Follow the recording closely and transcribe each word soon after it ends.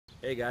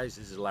Hey guys,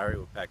 this is Larry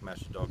with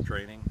Packmaster Dog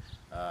Training.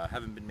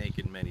 Haven't been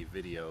making many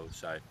videos,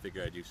 so I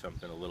figured I'd do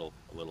something a little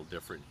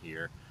different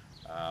here.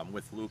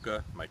 With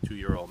Luca, my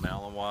 2-year-old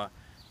Malinois.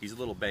 He's a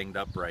little banged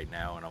up right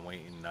now, and I'm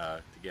waiting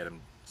to get him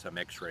some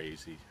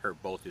x-rays. He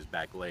hurt both his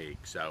back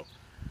legs, so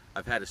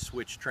I've had to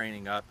switch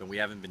training up, and we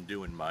haven't been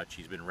doing much.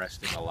 He's been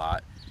resting a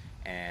lot,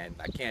 and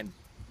I can't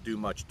do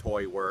much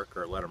toy work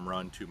or let him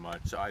run too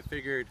much, so I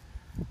figured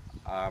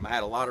I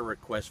had a lot of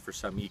requests for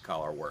some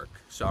e-collar work,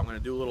 so I'm going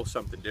to do a little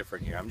something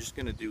different here. I'm just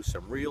going to do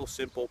some real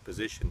simple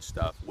position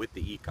stuff with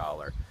the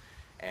e-collar.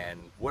 And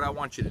what I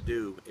want you to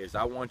do is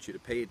I want you to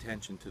pay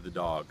attention to the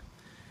dog.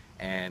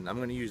 And I'm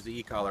going to use the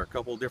e-collar a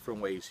couple different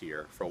ways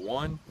here. For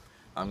one,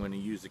 I'm going to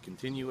use the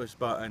continuous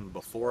button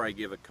before I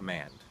give a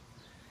command.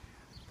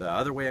 The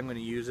other way I'm going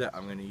to use it,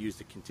 I'm going to use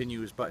the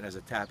continuous button as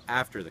a tap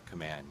after the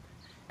command.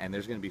 And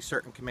there's going to be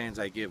certain commands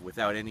I give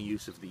without any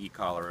use of the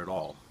e-collar at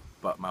all.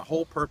 But my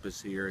whole purpose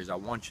here is I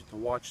want you to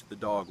watch the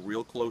dog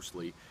real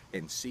closely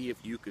and see if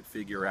you could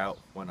figure out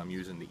when I'm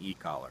using the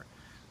e-collar.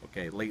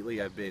 Okay,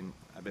 lately I've been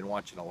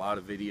watching a lot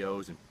of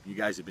videos, and you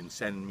guys have been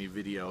sending me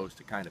videos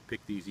to kind of pick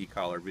these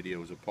e-collar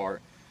videos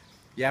apart.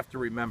 You have to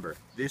remember,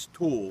 this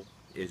tool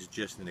is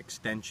just an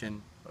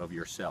extension of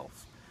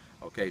yourself.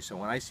 Okay, so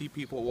when I see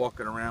people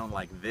walking around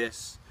like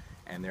this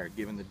and they're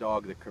giving the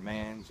dog the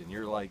commands and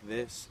you're like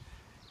this,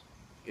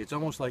 it's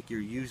almost like you're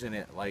using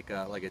it like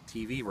a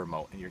TV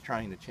remote and you're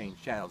trying to change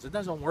channels. It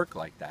doesn't work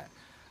like that,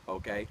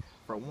 okay?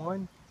 For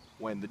one,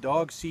 when the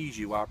dog sees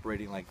you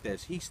operating like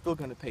this, he's still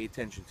going to pay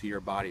attention to your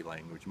body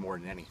language more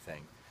than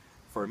anything.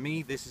 For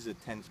me, this is a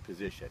tense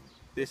position.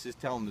 This is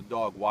telling the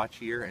dog, watch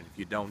here, and if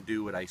you don't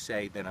do what I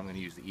say, then I'm going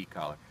to use the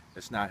e-collar.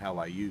 That's not how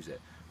I use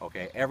it,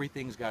 okay?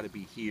 Everything's got to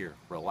be here,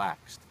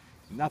 relaxed.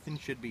 Nothing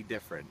should be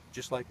different,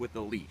 just like with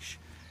the leash.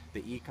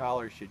 The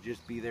e-collar should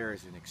just be there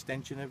as an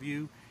extension of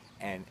you,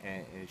 and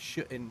it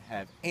shouldn't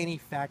have any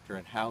factor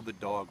in how the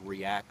dog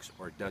reacts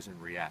or doesn't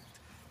react.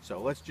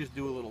 So let's just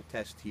do a little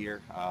test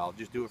here. I'll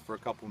just do it for a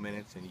couple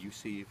minutes and you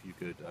see if you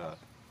could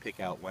pick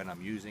out when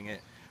I'm using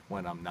it,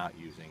 when I'm not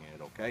using it,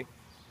 okay?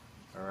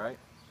 All right?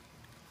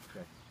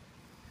 Okay.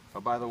 Oh,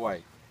 by the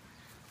way,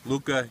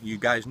 Luca, you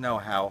guys know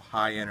how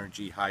high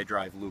energy, high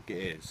drive Luca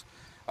is.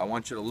 I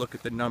want you to look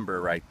at the number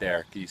right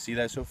there. Can you see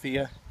that,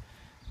 Sophia?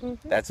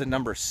 Mm-hmm. That's a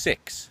number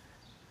 6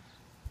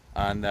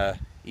 on the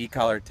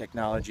e-collar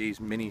Technologies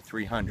Mini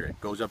 300.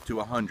 Goes up to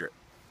 100.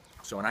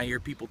 So when I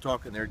hear people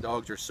talking their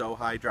dogs are so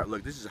high drive,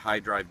 look, this is a high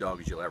drive dog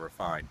as you'll ever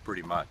find,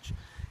 pretty much.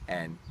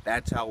 And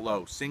that's how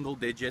low, single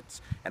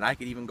digits, and I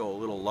could even go a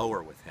little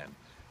lower with him.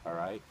 All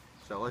right,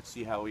 so let's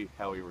see how he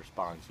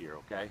responds here,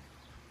 okay?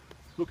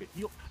 Look at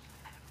heel.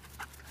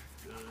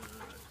 Good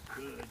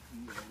heel,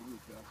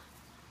 Luca.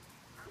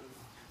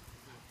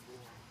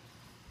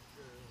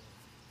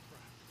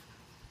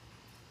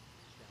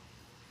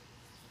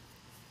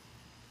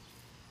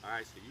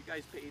 Alright, so you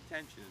guys pay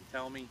attention and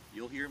tell me,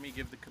 you'll hear me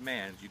give the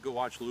commands. You go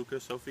watch Luca,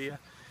 Sophia,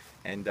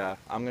 and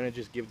I'm going to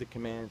just give the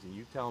commands and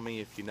you tell me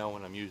if you know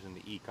when I'm using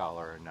the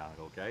e-collar or not,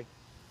 okay?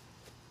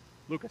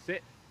 Luca,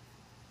 sit.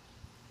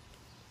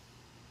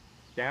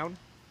 Down.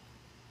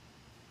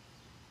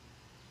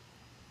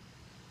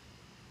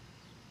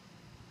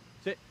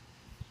 Sit.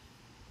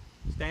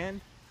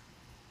 Stand.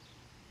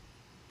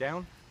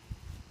 Down.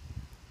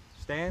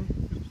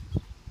 Stand.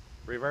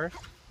 Reverse.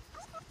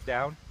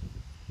 Down.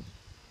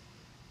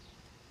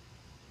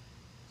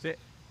 Sit.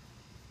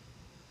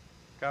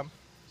 Come.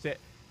 Sit.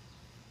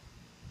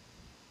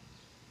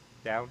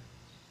 Down.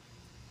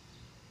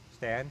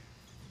 Stand.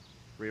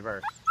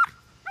 Reverse.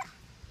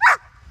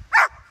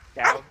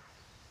 Down.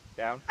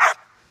 Down.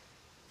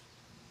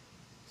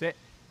 Sit.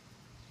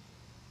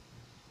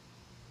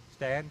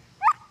 Stand.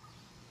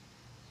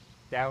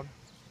 Down.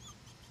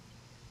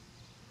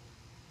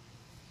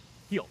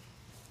 Heel.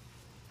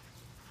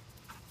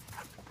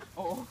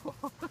 Oh,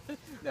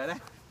 now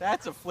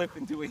that's a flip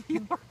into a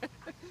heel.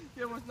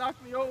 You almost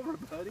knocked me over,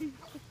 buddy.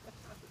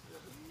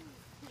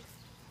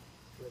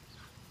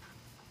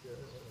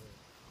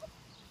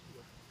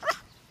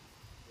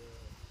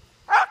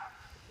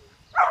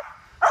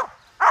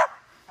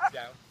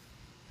 Down.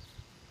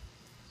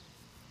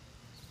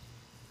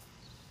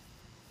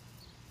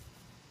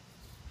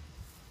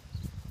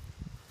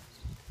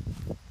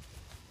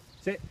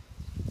 Sit.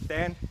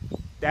 Stand.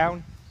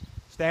 Down.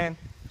 Stand.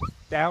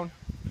 Down.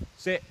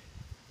 Sit.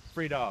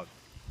 Free dog.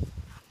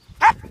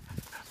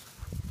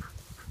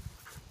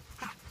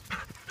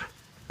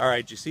 All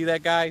right, you see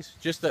that, guys?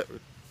 Just the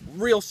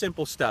real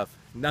simple stuff,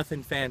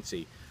 nothing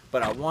fancy.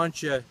 But I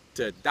want you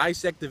to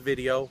dissect the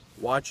video,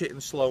 watch it in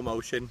slow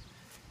motion,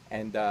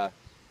 and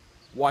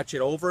watch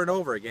it over and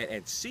over again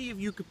and see if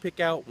you could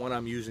pick out when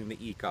I'm using the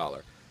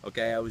e-collar.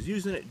 Okay, I was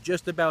using it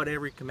just about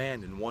every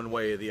command in one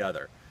way or the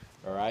other.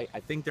 All right, I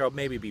think there'll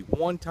maybe be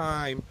one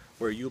time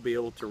where you'll be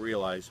able to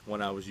realize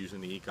when I was using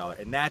the e-collar,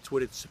 and that's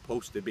what it's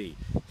supposed to be.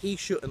 He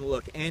shouldn't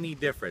look any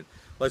different.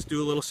 Let's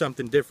do a little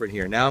something different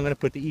here. Now I'm going to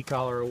put the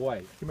e-collar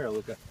away. Come here,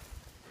 Luca.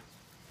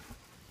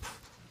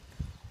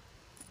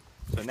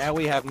 So now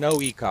we have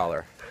no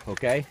e-collar,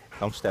 okay?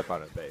 Don't step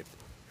on it, babe.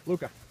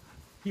 Luca.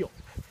 Heel.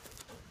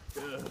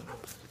 Good.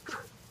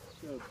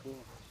 Good boy.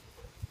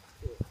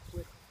 Good.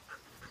 Quick.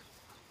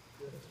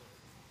 Good.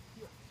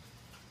 Heel.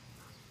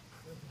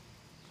 Good.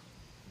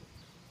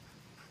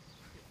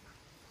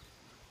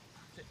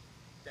 Sit.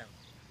 Down.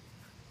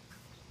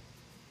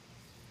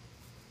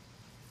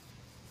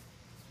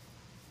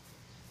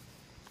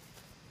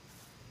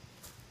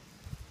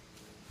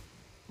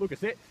 Lucas,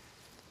 sit.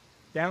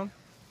 Down.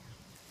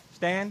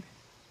 Stand.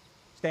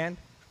 Stand.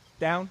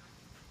 Down.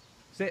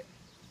 Sit.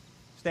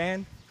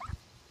 Stand.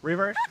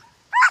 Reverse.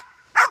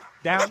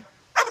 Down.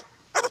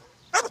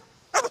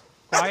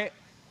 Quiet.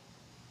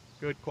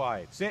 Good,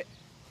 quiet. Sit.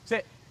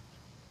 Sit.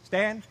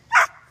 Stand.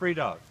 Free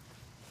dog.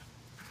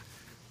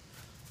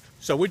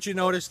 So what you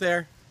notice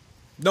there?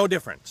 No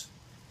difference.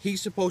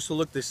 He's supposed to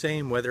look the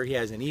same whether he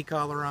has an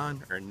e-collar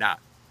on or not.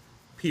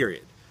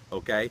 Period.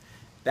 Okay?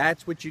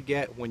 That's what you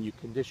get when you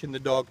condition the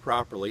dog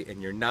properly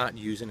and you're not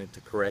using it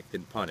to correct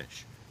and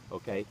punish.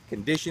 Okay?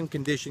 Condition,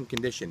 condition,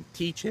 condition.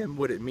 Teach him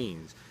what it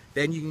means.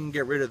 Then you can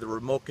get rid of the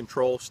remote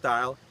control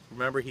style.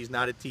 Remember, he's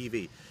not a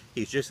TV.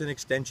 He's just an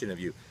extension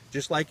of you.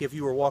 Just like if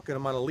you were walking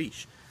him on a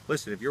leash.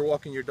 Listen, if you're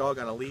walking your dog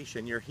on a leash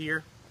and you're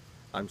here,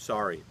 I'm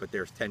sorry, but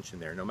there's tension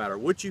there. No matter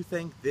what you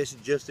think, this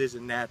just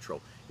isn't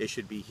natural. It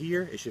should be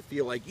here. It should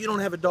feel like you don't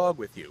have a dog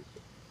with you.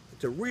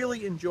 To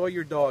really enjoy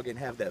your dog and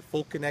have that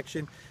full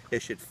connection,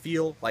 it should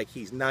feel like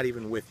he's not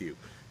even with you.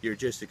 You're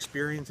just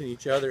experiencing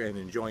each other and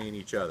enjoying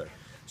each other.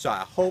 So I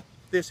hope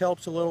this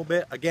helps a little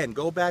bit. Again,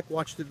 go back,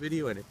 watch the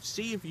video, and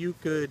see if you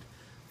could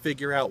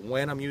figure out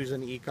when I'm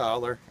using the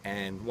e-collar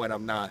and when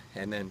I'm not.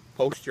 And then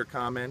post your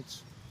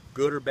comments,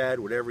 good or bad,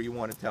 whatever you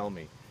want to tell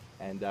me.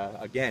 And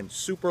again,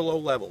 super low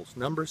levels.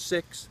 Number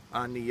 6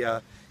 on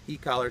the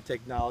e-collar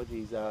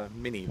technologies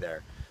mini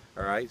there.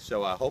 All right,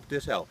 so I hope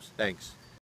this helps. Thanks.